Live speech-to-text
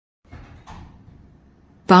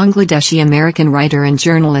Bangladeshi-American writer and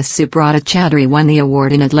journalist Subrata Chowdhury won the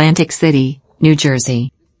award in Atlantic City, New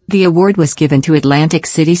Jersey. The award was given to Atlantic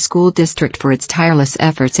City School District for its tireless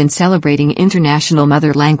efforts in celebrating International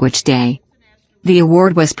Mother Language Day. The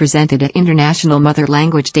award was presented at International Mother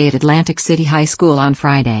Language Day at Atlantic City High School on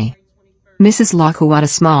Friday. Mrs. Lakwata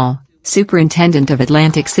Small, Superintendent of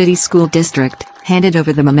Atlantic City School District, handed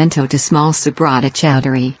over the memento to small Subrata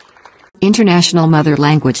Chowdhury. International Mother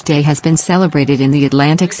Language Day has been celebrated in the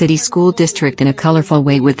Atlantic City School District in a colorful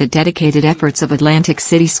way with the dedicated efforts of Atlantic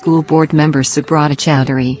City School Board member Subrata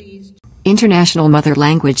Chowdhury. International Mother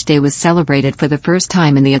Language Day was celebrated for the first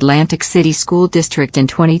time in the Atlantic City School District in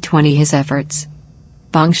 2020. His efforts.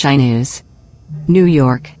 Bongshai News. New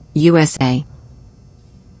York, USA.